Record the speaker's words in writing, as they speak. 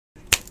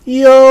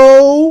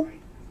Yo,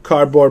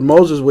 Cardboard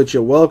Moses with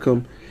you.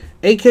 Welcome,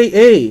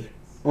 a.k.a.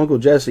 Uncle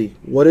Jesse.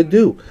 What it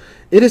do?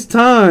 It is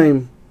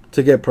time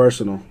to get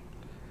personal.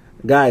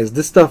 Guys,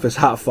 this stuff is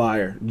hot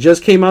fire.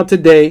 Just came out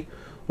today,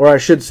 or I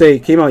should say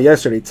came out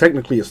yesterday.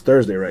 Technically, it's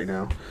Thursday right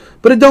now.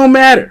 But it don't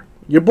matter.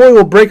 Your boy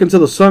will break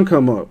until the sun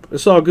come up.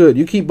 It's all good.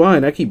 You keep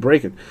buying, I keep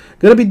breaking.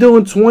 Gonna be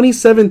doing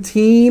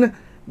 2017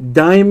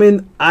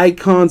 Diamond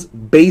Icons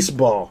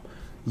Baseball.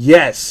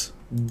 Yes,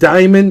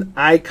 Diamond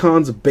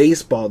Icons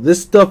Baseball.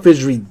 This stuff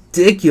is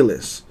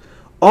ridiculous.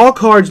 All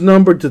cards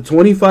numbered to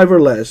 25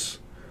 or less.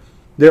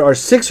 There are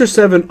 6 or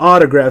 7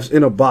 autographs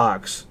in a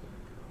box.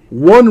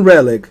 1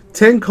 relic,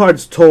 10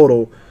 cards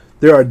total.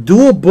 There are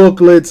dual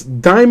booklets,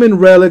 diamond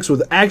relics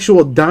with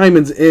actual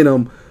diamonds in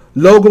them,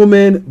 logo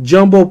men,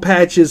 jumbo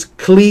patches,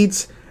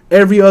 cleats.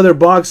 Every other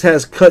box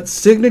has cut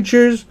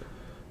signatures.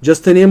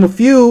 Just to name a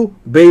few,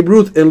 Babe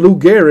Ruth and Lou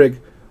Gehrig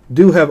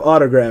do have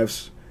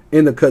autographs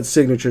in the cut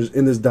signatures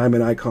in this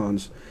Diamond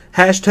Icons.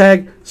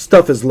 Hashtag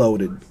stuff is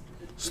loaded.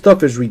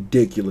 Stuff is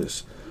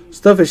ridiculous.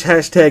 Stuff is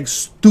hashtag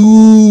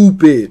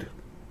stupid.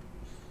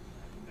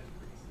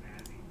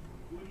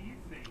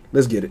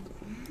 Let's get it.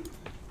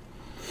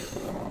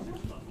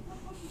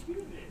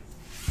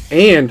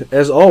 And,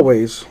 as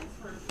always,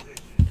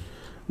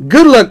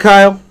 good luck,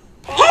 Kyle.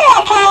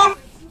 All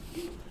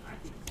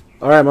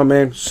right, my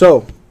man.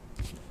 So,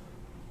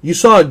 you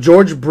saw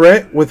George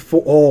Brett with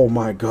oh,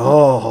 my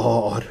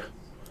God.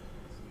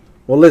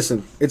 Well,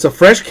 listen. It's a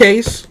fresh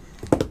case.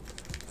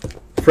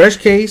 Fresh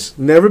case.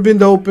 Never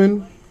been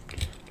opened.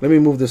 Let me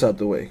move this out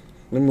the way.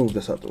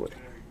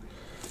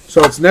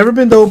 So, it's never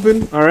been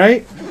opened, all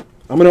right?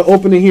 I'm going to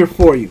open it here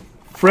for you.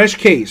 Fresh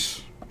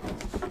case.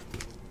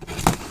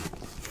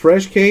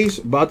 Fresh case.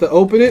 About to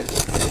open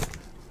it.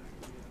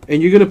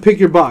 And you're going to pick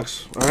your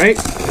box. All right?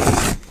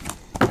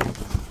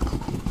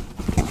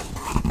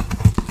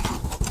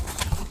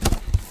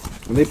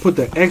 And they put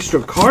the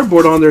extra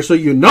cardboard on there so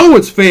you know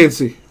it's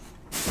fancy.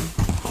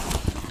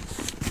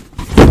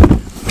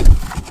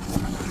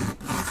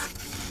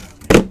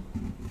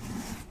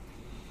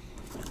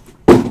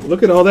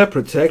 Look at all that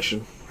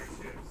protection.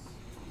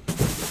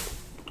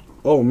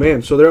 Oh,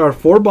 man. So there are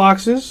 4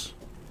 boxes.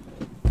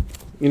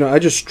 You know, I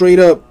just straight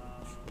up,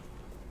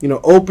 you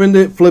know, opened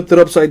it, flipped it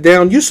upside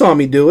down. You saw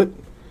me do it.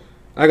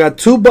 I got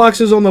 2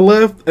 boxes on the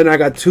left, and I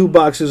got 2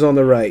 boxes on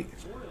the right.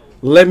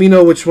 Let me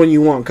know which one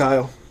you want,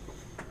 Kyle.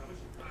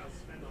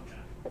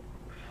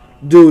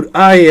 Dude,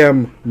 I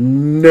am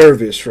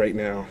nervous right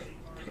now.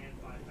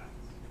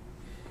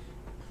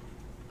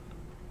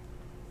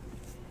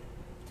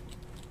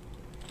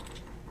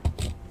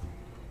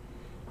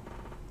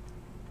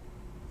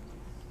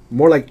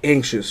 More like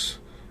anxious.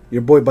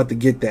 Your boy about to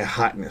get that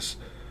hotness.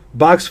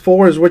 Box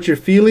 4 is what you're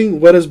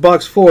feeling. What is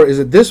box 4? Is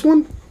it this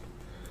one?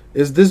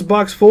 Is this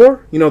box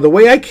 4? You know, the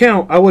way I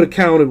count, I would have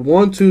counted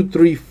 1, 2,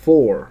 3,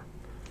 4.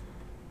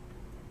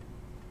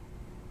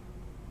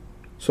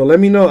 So let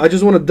me know. I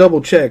just want to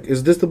double check.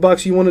 Is this the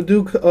box you want to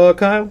do,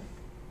 Kyle?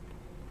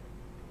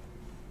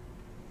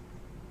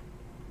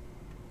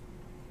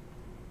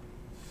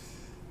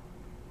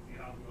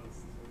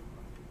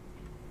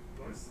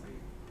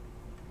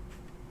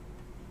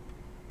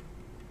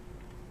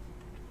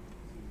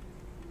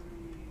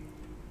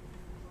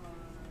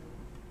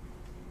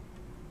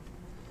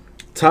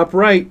 Top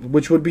right,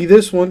 which would be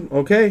this one.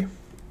 Okay.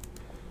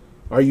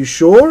 Are you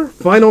sure?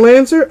 Final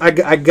answer? I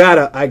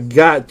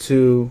got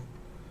to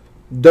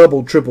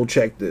double, triple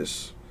check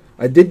this.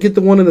 I did get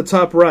the one in the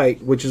top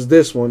right, which is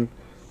this one.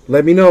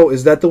 Let me know.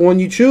 Is that the one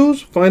you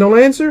choose? Final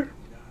answer?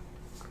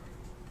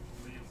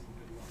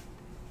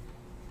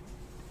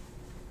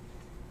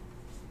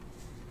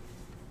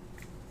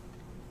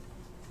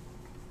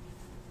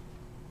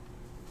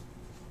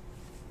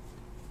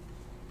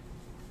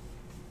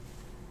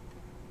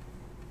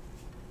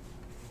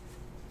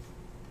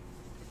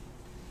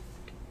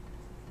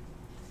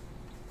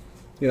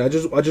 You know, I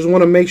just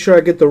want to make sure I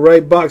get the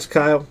right box,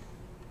 Kyle,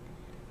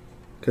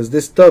 because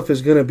this stuff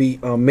is gonna be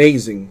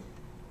amazing.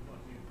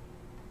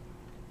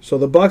 So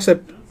the box I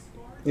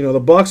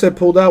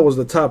pulled out was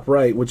the top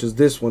right, which is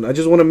this one. I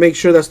just want to make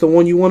sure that's the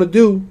one you want to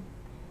do.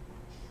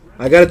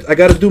 I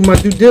gotta do my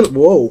due diligence.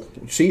 Whoa,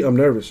 see, I'm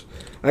nervous.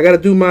 I gotta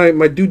do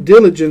my due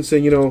diligence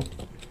and, you know,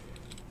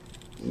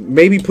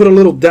 maybe put a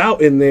little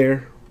doubt in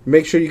there.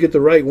 Make sure you get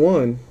the right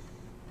one.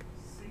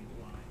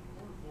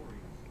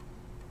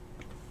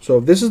 So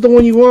if this is the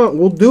one you want,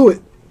 we'll do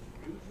it.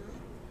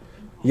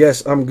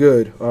 Yes, I'm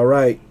good. All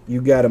right.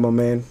 You got it, my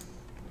man.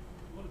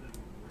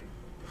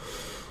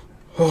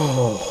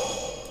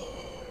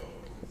 Oh.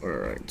 All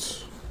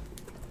right.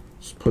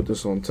 Let's put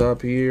this on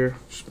top here.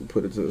 Just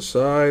put it to the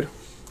side.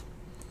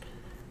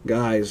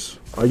 Guys,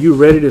 are you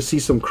ready to see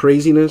some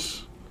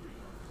craziness?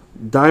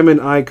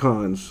 Diamond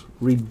Icons.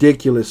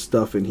 Ridiculous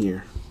stuff in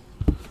here.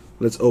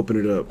 Let's open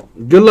it up.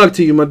 Good luck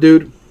to you, my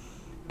dude.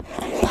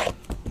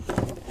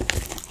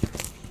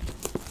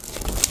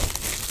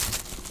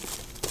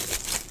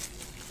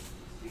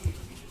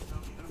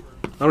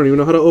 I don't even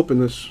know how to open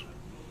this.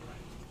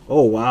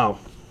 Oh, wow.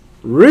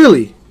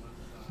 Really?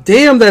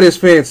 Damn, that is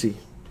fancy.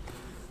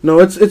 No,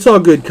 it's all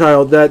good,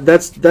 Kyle.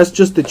 That's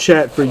just the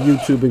chat for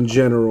YouTube in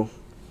general.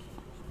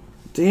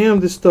 Damn,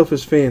 this stuff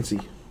is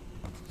fancy.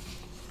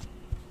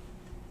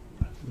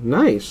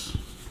 Nice.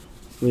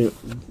 You know,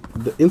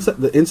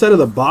 the inside of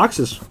the box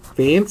is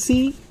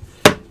fancy.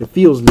 It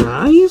feels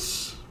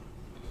nice.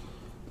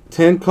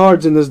 10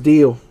 cards in this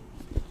deal.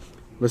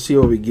 Let's see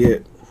what we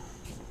get.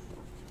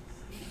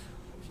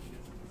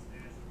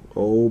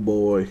 Oh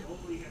boy.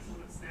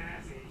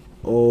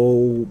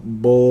 Oh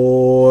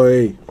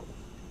boy.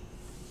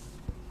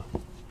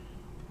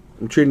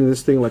 I'm treating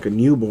this thing like a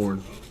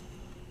newborn.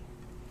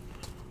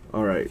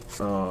 All right.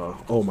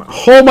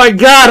 Oh my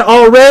God!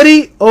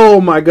 Already?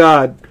 Oh my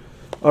God!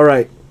 All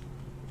right.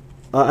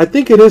 I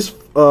think it is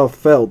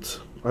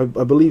felt. I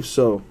believe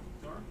so.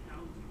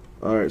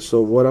 All right.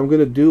 So what I'm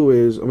gonna do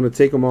is I'm gonna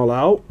take them all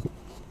out,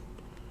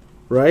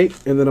 right?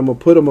 And then I'm gonna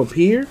put them up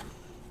here.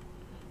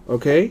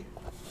 Okay.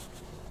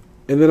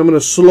 And then I'm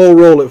gonna slow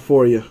roll it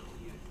for you.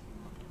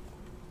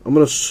 I'm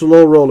gonna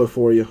slow roll it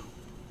for you.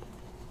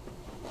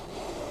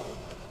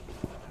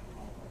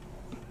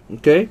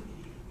 Okay.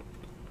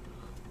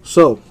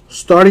 So,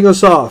 starting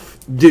us off,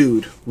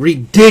 dude,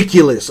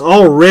 ridiculous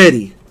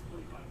already.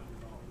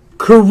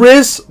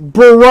 Chris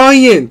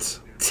Bryant,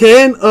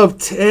 10 of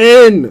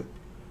 10.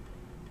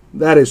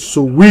 That is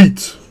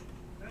sweet.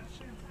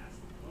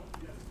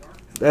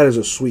 That is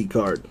a sweet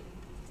card.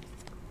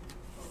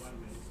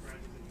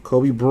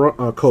 Kobe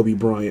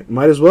Bryant.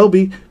 Might as well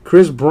be.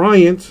 Chris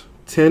Bryant,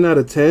 10 out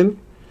of 10.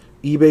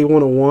 eBay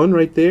 101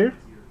 right there.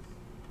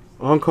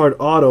 On-card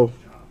auto.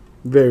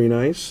 Very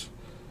nice.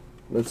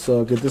 Let's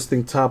get this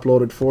thing top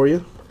loaded for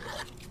you.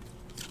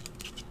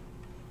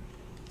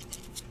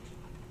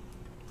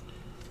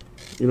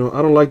 You know,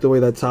 I don't like the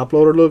way that top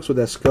loader looks with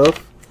that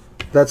scuff.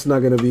 That's not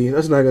gonna be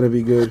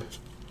good.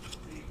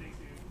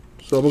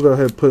 So I'm gonna go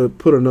ahead and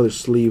put another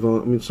sleeve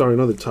on.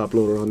 Another top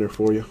loader on there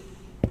for you.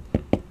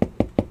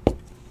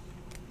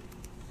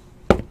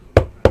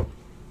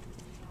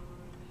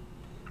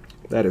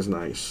 That is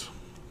nice.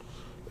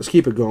 Let's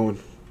keep it going.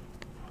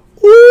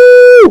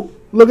 Woo!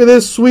 Look at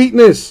this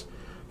sweetness.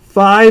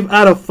 5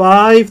 out of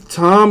 5.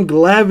 Tom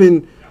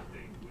Glavine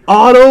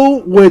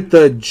auto with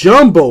the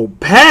jumbo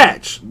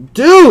patch.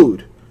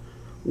 Dude.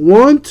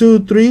 1,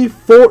 2, 3,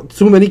 4.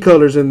 Too many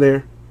colors in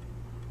there.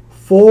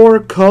 4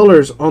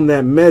 colors on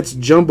that Mets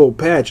jumbo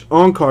patch.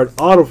 On-card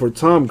auto for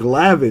Tom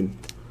Glavine.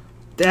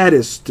 That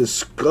is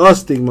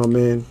disgusting, my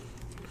man.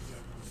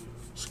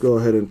 Let's go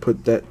ahead and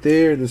put that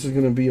there. This is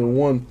going to be a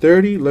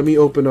 130. Let me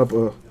open up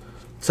a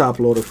top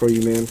loader for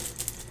you, man.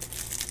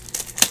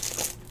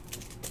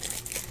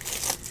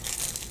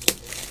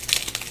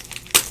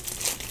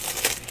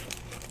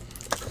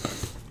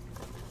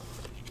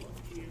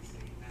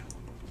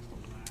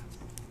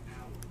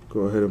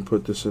 Go ahead and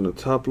put this in a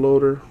top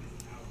loader.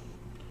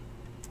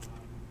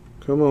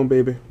 Come on,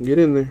 baby. Get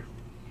in there.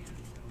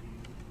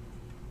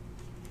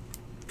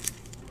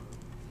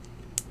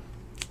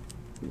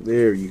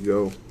 There you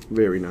go.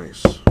 Very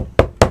nice.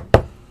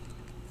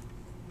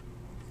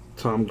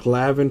 Tom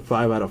Glavine,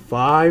 5 out of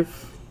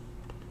 5.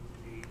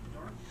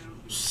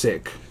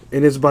 Sick.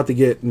 And it's about to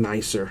get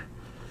nicer.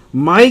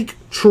 Mike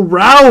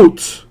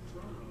Trout,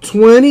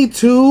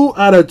 22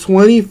 out of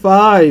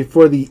 25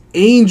 for the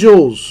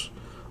Angels.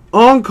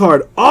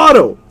 On-card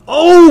auto.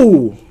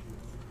 Oh!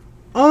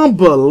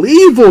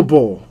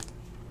 Unbelievable.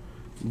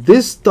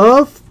 This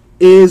stuff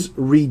is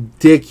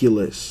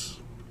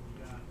ridiculous.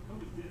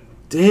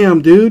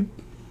 Damn, dude.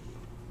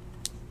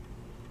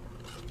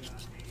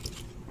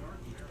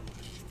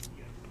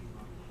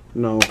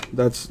 No,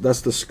 that's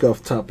the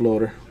scuffed top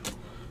loader.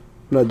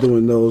 I'm not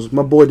doing those.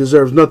 My boy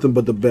deserves nothing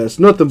but the best.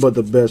 Nothing but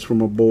the best from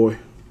my boy.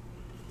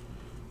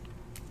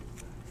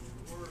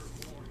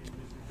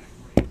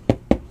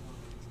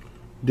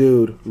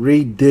 Dude,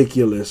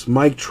 ridiculous.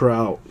 Mike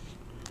Trout.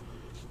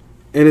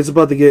 And it's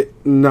about to get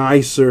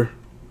nicer.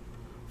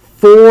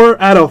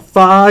 4 out of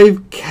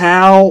 5.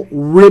 Cal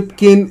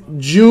Ripken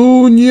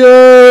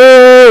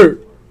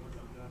Jr.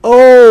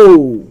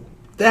 Oh,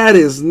 that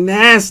is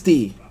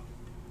nasty.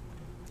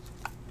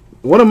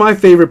 One of my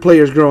favorite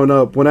players growing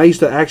up, when I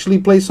used to actually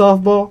play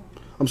baseball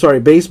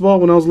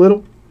when I was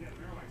little.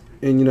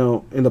 And, you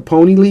know, in the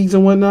pony leagues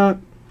and whatnot.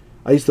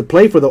 I used to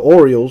play for the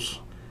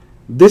Orioles.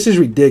 This is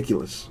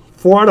ridiculous.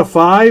 4 out of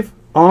 5.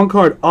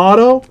 On-card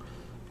auto.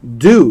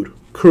 Dude,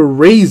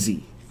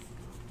 crazy.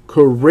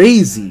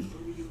 Crazy.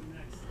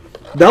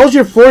 That was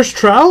your first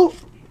Trout,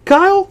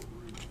 Kyle?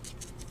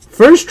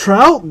 First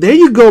Trout? There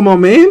you go, my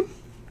man.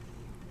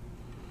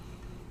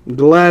 I'm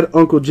glad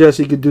Uncle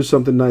Jesse could do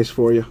something nice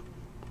for you.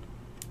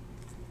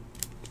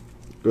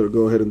 Gotta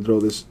go ahead and throw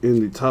this in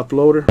the top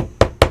loader.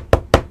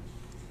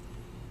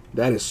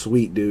 That is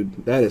sweet,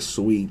 dude. That is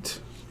sweet.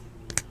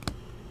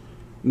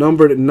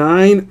 Numbered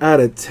 9 out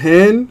of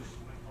 10.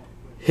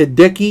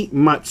 Hideki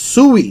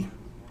Matsui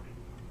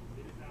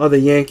of the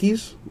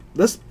Yankees.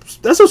 That's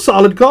a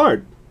solid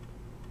card.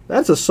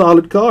 That's a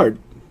solid card.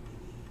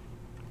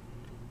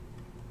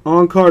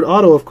 On-card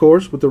auto, of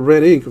course, with the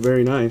red ink.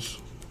 Very nice.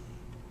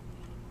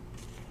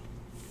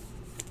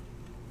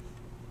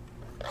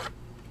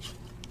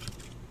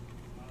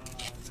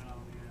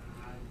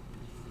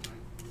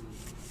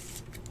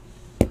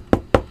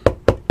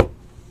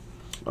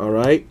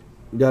 right.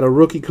 Got a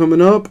rookie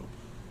coming up.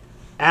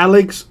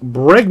 Alex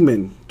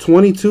Bregman,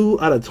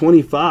 22 out of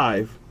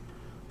 25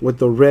 with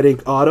the red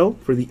ink auto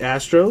for the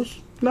Astros.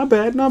 Not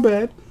bad, not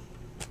bad.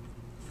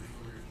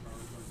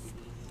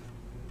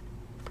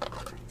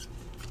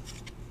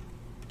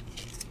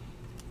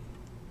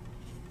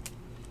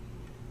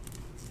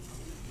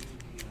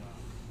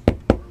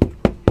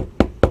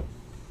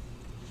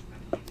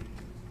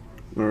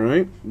 All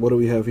right, what do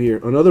we have here?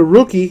 Another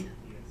rookie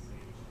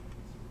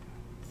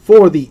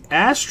for the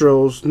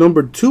Astros,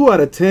 number 2 out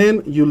of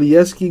 10,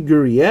 Yulieski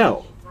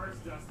Gurriel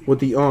with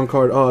the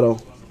on-card auto.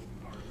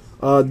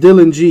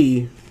 Dylan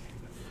G.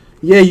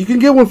 Yeah, you can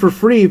get one for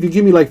free if you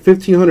give me like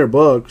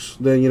 $1,500.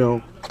 Then, you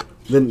know,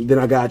 then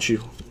I got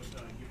you.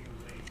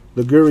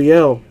 The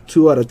Gurriel,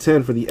 2 out of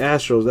 10 for the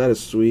Astros. That is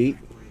sweet.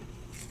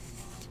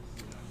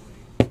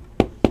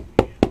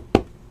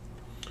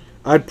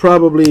 I'd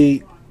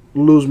probably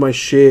lose my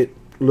shit,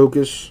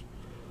 Lucas.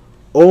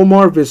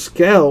 Omar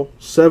Vizquel,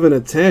 7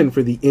 of 10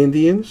 for the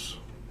Indians.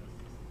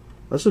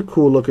 That's a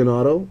cool looking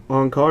auto.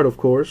 On card, of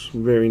course.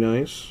 Very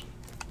nice.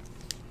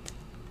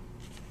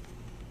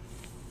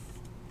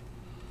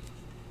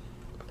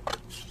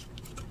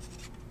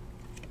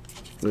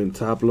 And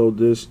top load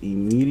this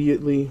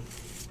immediately.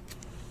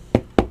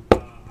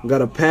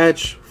 Got a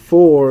patch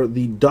for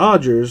the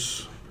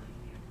Dodgers.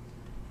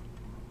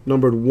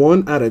 Numbered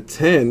 1 out of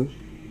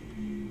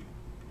 10.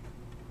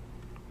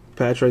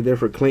 Patch right there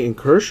for Clayton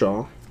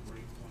Kershaw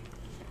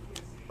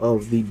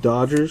of the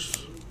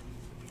Dodgers.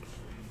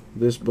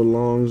 This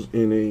belongs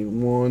in a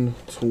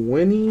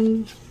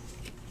 120.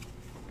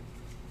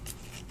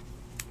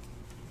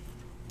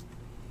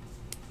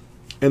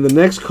 And the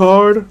next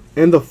card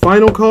and the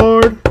final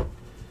card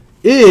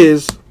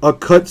is a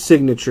cut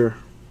signature.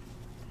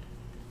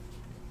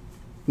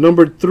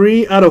 Number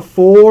 3 out of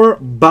 4,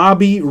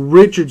 Bobby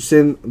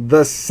Richardson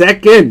the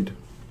second.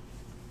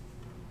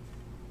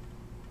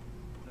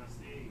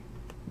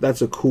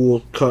 That's a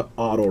cool cut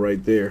auto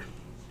right there.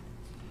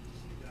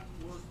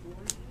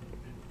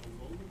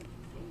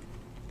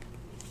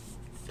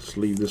 Let's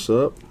leave this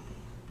up.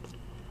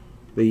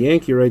 The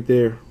Yankee right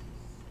there.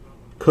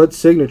 Cut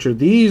signature.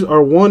 These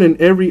are one in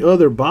every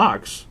other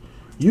box.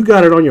 You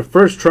got it on your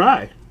first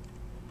try.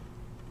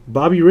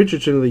 Bobby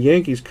Richardson of the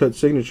Yankees cut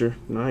signature.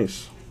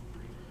 Nice.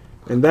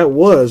 And that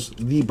was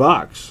the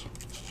box.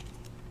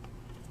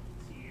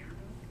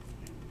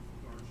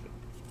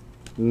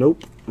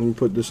 Nope. Let me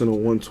put this in a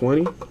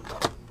 120.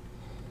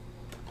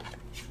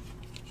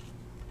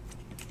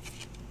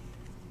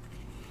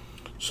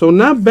 So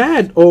not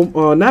bad.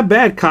 Oh, not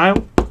bad,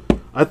 Kyle.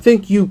 I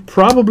think you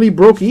probably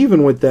broke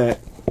even with that.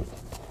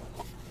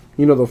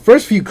 You know, the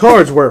first few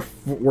cards were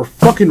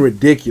fucking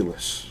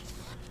ridiculous.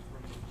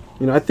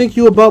 You know, I think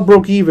you about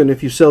broke even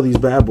if you sell these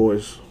bad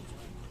boys.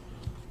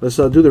 Let's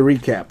do the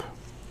recap.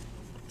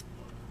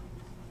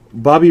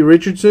 Bobby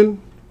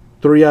Richardson,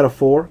 3 out of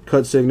 4,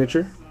 cut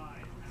signature.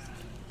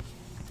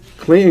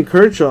 Clayton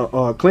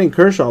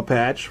Kershaw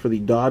patch for the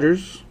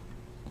Dodgers.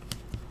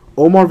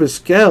 Omar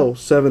Vizquel,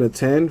 7 of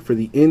 10 for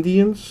the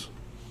Indians.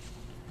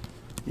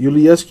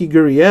 Yulieski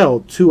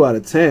Gurriel, 2 out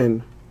of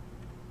 10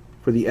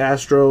 for the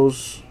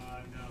Astros.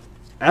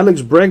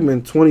 Alex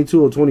Bregman,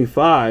 22 of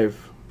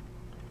 25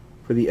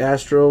 for the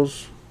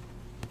Astros.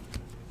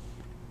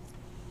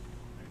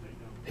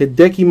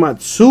 Hideki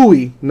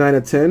Matsui, 9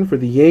 of 10 for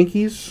the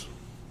Yankees.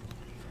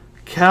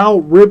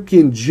 Cal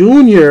Ripken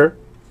Jr.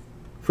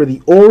 for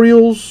the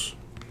Orioles.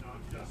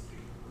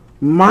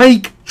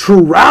 Mike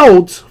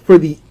Trout for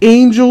the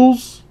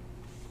Angels.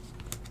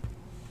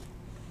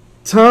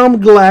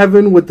 Tom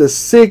Glavine with the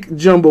sick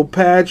jumbo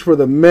patch for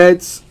the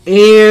Mets.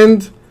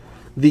 And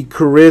the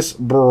Chris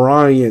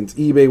Bryant,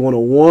 eBay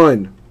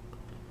 101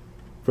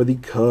 for the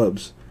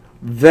Cubs.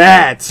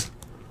 That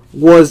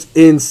was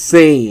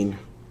insane.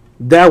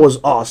 That was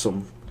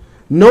awesome.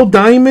 No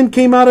diamond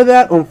came out of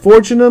that,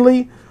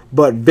 unfortunately,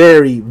 but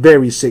very,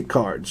 very sick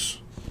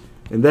cards.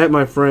 And that,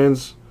 my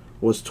friends,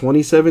 was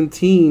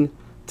 2017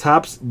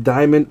 Topps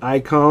Diamond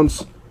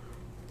Icons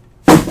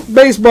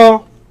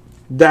Baseball.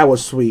 That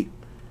was sweet.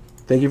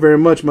 Thank you very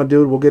much, my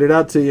dude. We'll get it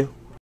out to you.